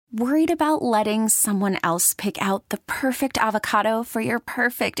Worried about letting someone else pick out the perfect avocado for your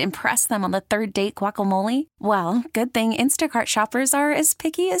perfect impress them on the third date guacamole? Well, good thing Instacart shoppers are as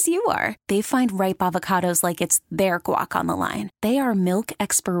picky as you are. They find ripe avocados like it's their guac on the line. They are milk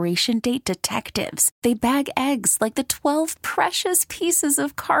expiration date detectives. They bag eggs like the 12 precious pieces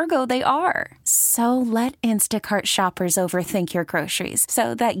of cargo they are. So let Instacart shoppers overthink your groceries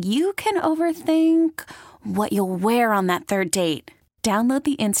so that you can overthink what you'll wear on that third date. Download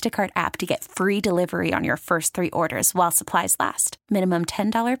the Instacart app to get free delivery on your first 3 orders while supplies last. Minimum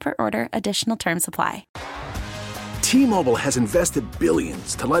 $10 per order. Additional terms apply. T-Mobile has invested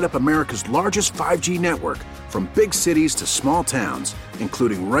billions to light up America's largest 5G network, from big cities to small towns,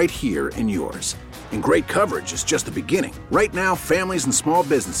 including right here in yours. And great coverage is just the beginning. Right now, families and small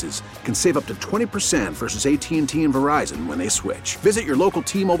businesses can save up to 20% versus AT&T and Verizon when they switch. Visit your local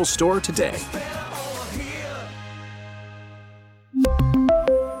T-Mobile store today.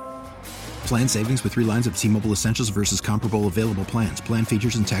 Plan savings with 3 lines of T-Mobile Essentials versus comparable available plans. Plan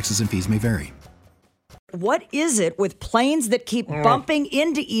features and taxes and fees may vary. What is it with planes that keep bumping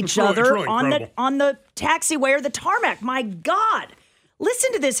into each other on the taxiway or the tarmac? My God.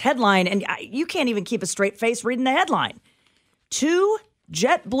 Listen to this headline, and you can't even keep a straight face reading the headline. 2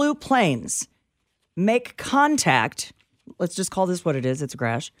 JetBlue planes make contact. Let's just call this what it is. It's a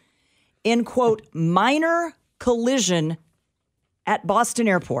crash. In, quote, minor collision at Boston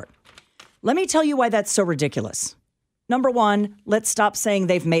Airport. Let me tell you why that's so ridiculous. Number one, let's stop saying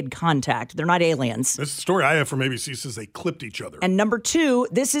they've made contact. They're not aliens. This story I have from ABC says they clipped each other. And number two,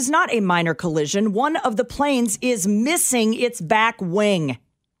 this is not a minor collision. One of the planes is missing its back wing.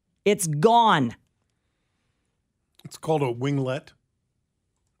 It's gone. It's called a winglet.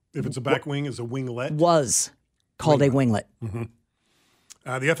 If it's a back wing, it's a winglet. Was called a winglet. Mm-hmm.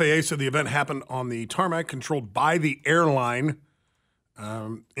 The FAA said the event happened on the tarmac controlled by the airline.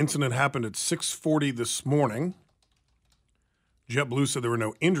 Incident happened at 6:40 this morning. JetBlue said there were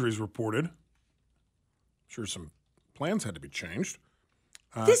no injuries reported. I'm sure some plans had to be changed.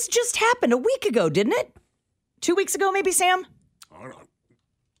 This just happened a week ago, didn't it? 2 weeks ago, maybe, Sam?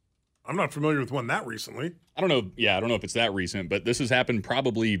 I'm not familiar with one that recently. I don't know. Yeah, I don't know if it's that recent, but this has happened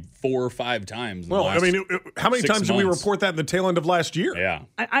probably 4 or 5 times. Well, I mean, how many times did we report that in the tail end of last year? Yeah.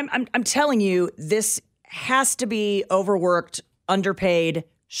 I'm telling you, this has to be overworked, underpaid,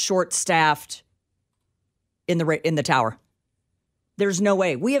 short-staffed in the tower. There's no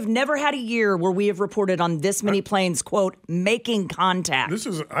way. We have never had a year where we have reported on this many planes, quote, making contact.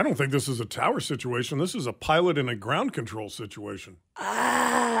 I don't think this is a tower situation. This is a pilot and a ground control situation. The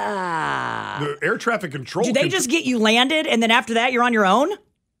air traffic control. Do they just get you landed and then after that you're on your own?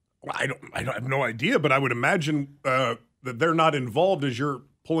 Well, I have no idea, but I would imagine that they're not involved as you're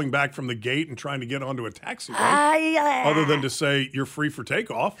pulling back from the gate and trying to get onto a taxi, right? Other than to say you're free for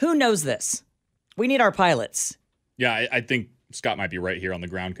takeoff. Who knows this? We need our pilots. Yeah, I think Scott might be right here on the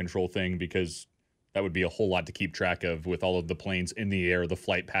ground control thing, because that would be a whole lot to keep track of with all of the planes in the air, the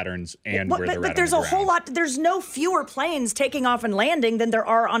flight patterns, and where they're at. But there's a whole lot. There's no fewer planes taking off and landing than there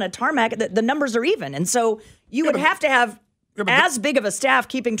are on a tarmac. The numbers are even. And so you would have to have as big of a staff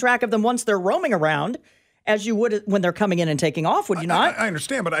keeping track of them once they're roaming around as you would when they're coming in and taking off, would you not? I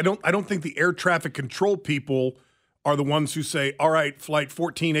understand, but I don't think the air traffic control people are the ones who say, all right, flight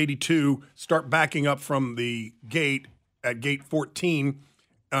 1482, start backing up from the gate at gate 14.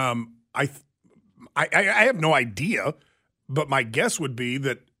 I have no idea, but my guess would be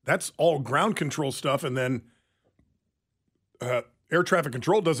that that's all ground control stuff, and then air traffic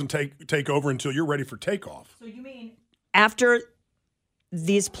control doesn't take over until you're ready for takeoff. So you mean after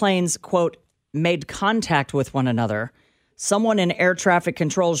these planes, quote, made contact with one another, someone in air traffic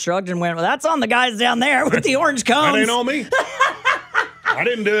control shrugged and went, well, that's on the guys down there with the orange cones. That ain't on me. I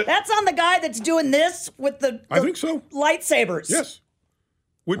didn't do it. That's on the guy that's doing this with the I think so. Lightsabers. Yes.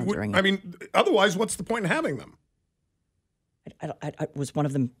 I mean, otherwise, what's the point in having them? Was one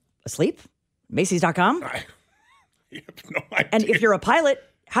of them asleep? Macy's.com? I have no idea. And if you're a pilot,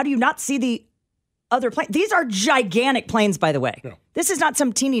 how do you not see the other plane? These are gigantic planes, by the way. Yeah. This is not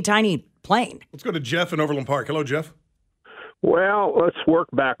some teeny tiny plane. Let's go to Jeff in Overland Park. Hello, Jeff. Well, let's work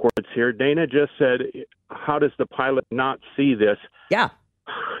backwards here. Dana just said, how does the pilot not see this? Yeah.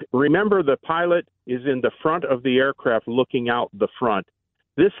 Remember, the pilot is in the front of the aircraft looking out the front.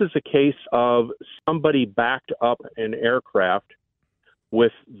 This is a case of somebody backed up an aircraft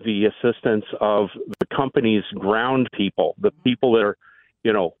with the assistance of the company's ground people, the people that are,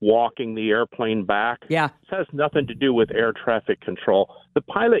 walking the airplane back. Yeah. This has nothing to do with air traffic control. The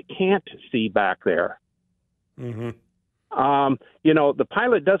pilot can't see back there. Mm-hmm. The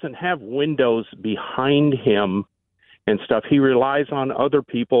pilot doesn't have windows behind him and stuff. He relies on other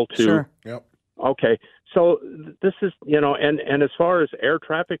people to. Sure. Yep. Okay, so this is, and as far as air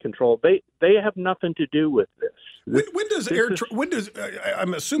traffic control, they have nothing to do with this. When does it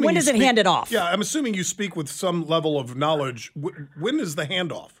hand it off? Yeah, I'm assuming you speak with some level of knowledge. When is the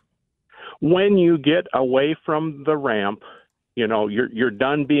handoff? When you get away from the ramp, you're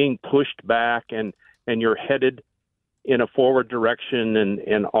done being pushed back and you're headed in a forward direction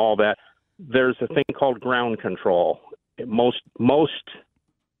and all that. There's a thing called ground control. Most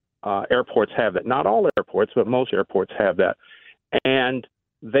airports have that. Not all airports, but most airports have that. And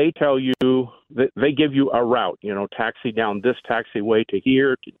they tell you, they give you a route, taxi down this taxiway to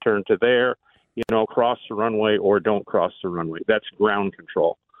here, to turn to there, cross the runway or don't cross the runway. That's ground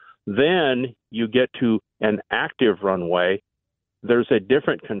control. Then you get to an active runway. There's a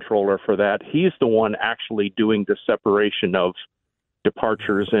different controller for that. He's the one actually doing the separation of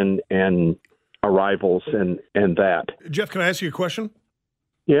departures and arrivals and that. Jeff, can I ask you a question?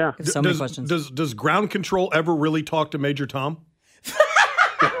 Yeah. So many questions. Does ground control ever really talk to Major Tom?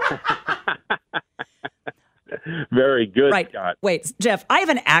 Very good, right. Scott. Wait, Jeff, I have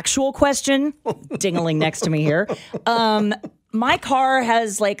an actual question dingling next to me here. My car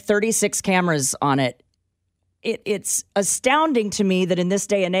has like 36 cameras on it. It's astounding to me that in this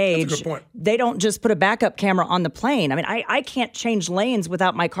day and age, they don't just put a backup camera on the plane. I mean, I can't change lanes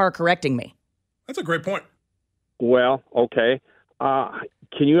without my car correcting me. That's a great point. Well, okay.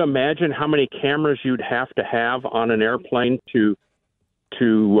 Can you imagine how many cameras you'd have to have on an airplane to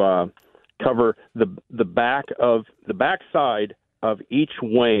cover the back side of each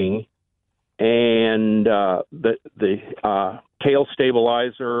wing and the tail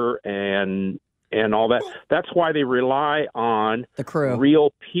stabilizer and all that? That's why they rely on the crew,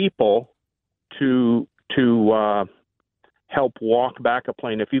 real people to help walk back a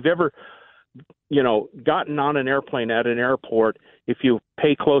plane. If you've ever gotten on an airplane at an airport, if you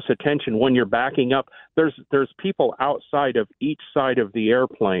pay close attention when you're backing up, there's people outside of each side of the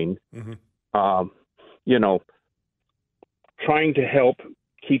airplane, trying to help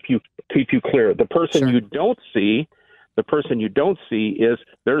keep you clear. The person you don't see is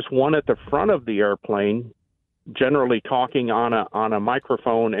there's one at the front of the airplane, generally talking on a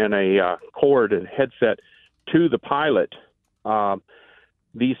microphone and a cord and headset to the pilot.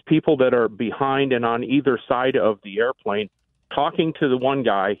 These people that are behind and on either side of the airplane, talking to the one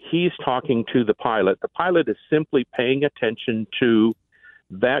guy, he's talking to the pilot. The pilot is simply paying attention to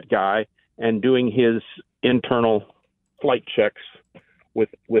that guy and doing his internal flight checks with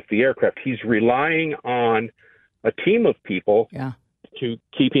the aircraft. He's relying on a team of people to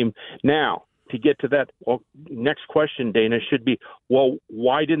keep him. Now, to get to that, next question, Dana, should be, well,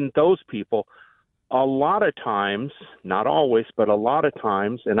 why didn't those people? A lot of times, not always, but a lot of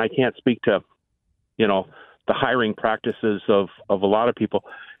times, and I can't speak to, the hiring practices of a lot of people.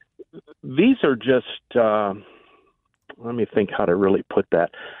 These are just, let me think how to really put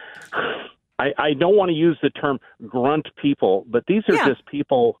that. I don't want to use the term grunt people, but these are just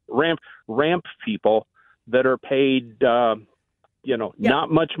people, ramp people that are paid,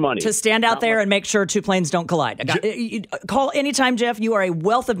 not much money. To stand out there and make sure two planes don't collide. Call anytime, Jeff. You are a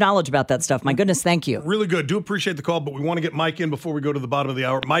wealth of knowledge about that stuff. My goodness, thank you. Really good. Do appreciate the call, but we want to get Mike in before we go to the bottom of the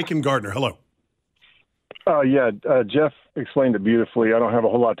hour. Mike and Gardner, hello. Jeff explained it beautifully. I don't have a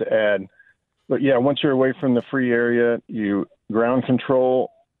whole lot to add. But, once you're away from the free area, ground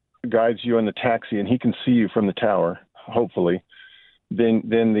control guides you in the taxi, and he can see you from the tower, hopefully. Then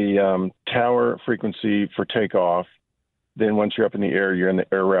the tower frequency for takeoff. Then once you're up in the air, you're in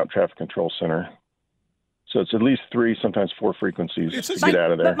the Air Route Traffic Control Center. So it's at least 3, sometimes 4 frequencies to get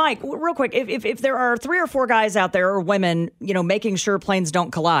out of there. But Mike, real quick, if there are 3 or 4 guys out there or women, making sure planes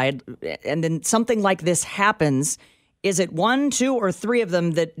don't collide, and then something like this happens, is it 1, 2, or 3 of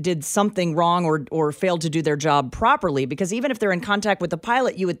them that did something wrong or failed to do their job properly? Because even if they're in contact with the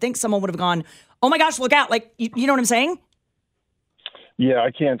pilot, you would think someone would have gone, "Oh my gosh, look out!" Like, you know what I'm saying? Yeah,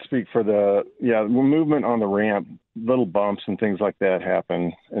 I can't speak for the movement on the ramp. Little bumps and things like that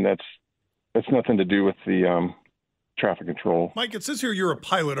happen, and that's nothing to do with the traffic control. Mike, it says here you're a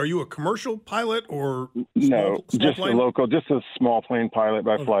pilot. Are you a commercial pilot or small just plane? just a small plane pilot,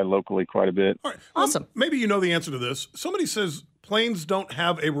 but I fly locally quite a bit. All right. Awesome. Maybe you know the answer to this. Somebody says planes don't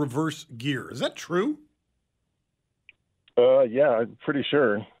have a reverse gear. Is that true? Yeah, I'm pretty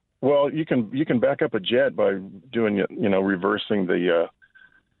sure. Well, you can back up a jet by doing, reversing the,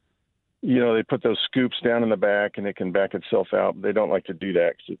 they put those scoops down in the back and it can back itself out. But they don't like to do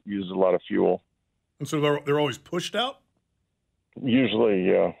that because it uses a lot of fuel. And so they're always pushed out? Usually,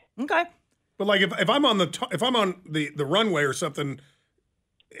 yeah. Okay. But like if I'm on the runway or something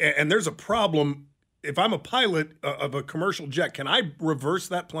and there's a problem, if I'm a pilot of a commercial jet, can I reverse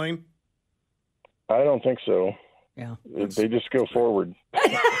that plane? I don't think so. Yeah. They just go forward.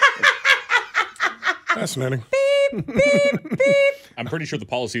 Fascinating. Beep, beep, beep. I'm pretty sure the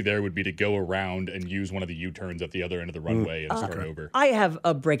policy there would be to go around and use one of the U-turns at the other end of the runway and start over. I have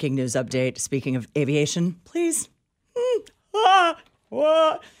a breaking news update. Speaking of aviation, please.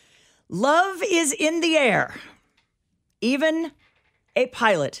 Love is in the air. Even a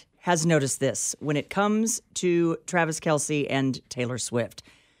pilot has noticed this when it comes to Travis Kelce and Taylor Swift.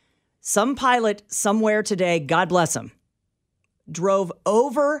 Some pilot somewhere today, God bless him, drove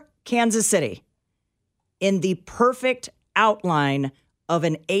over Kansas City in the perfect outline of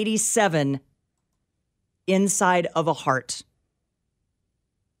an 87 inside of a heart.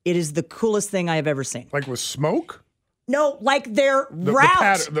 It is the coolest thing I have ever seen. Like with smoke? No, like their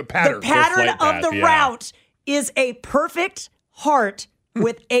route. The pattern. The pattern The flight of the path, yeah. route is a perfect heart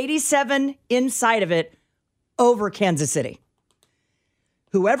with 87 inside of it over Kansas City.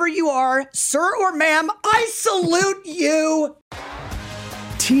 Whoever you are, sir or ma'am, I salute you.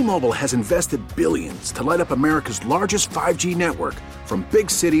 T-Mobile has invested billions to light up America's largest 5G network, from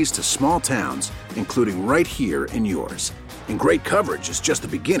big cities to small towns, including right here in yours. And great coverage is just the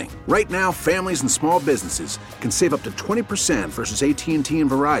beginning. Right now, families and small businesses can save up to 20% versus AT&T and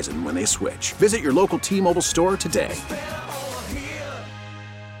Verizon when they switch. Visit your local T-Mobile store today.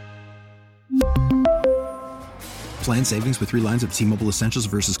 Plan savings with 3 lines of T-Mobile Essentials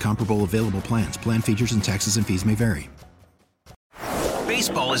versus comparable available plans. Plan features and taxes and fees may vary.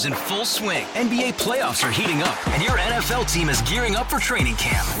 Baseball is in full swing. NBA playoffs are heating up, and your NFL team is gearing up for training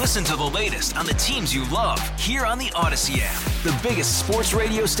camp. Listen to the latest on the teams you love here on the Odyssey app. The biggest sports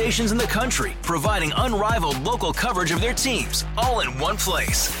radio stations in the country, providing unrivaled local coverage of their teams, all in one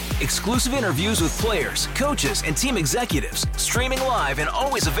place. Exclusive interviews with players, coaches, and team executives, streaming live and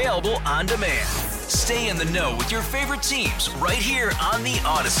always available on demand. Stay in the know with your favorite teams right here on the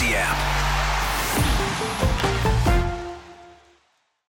Odyssey app.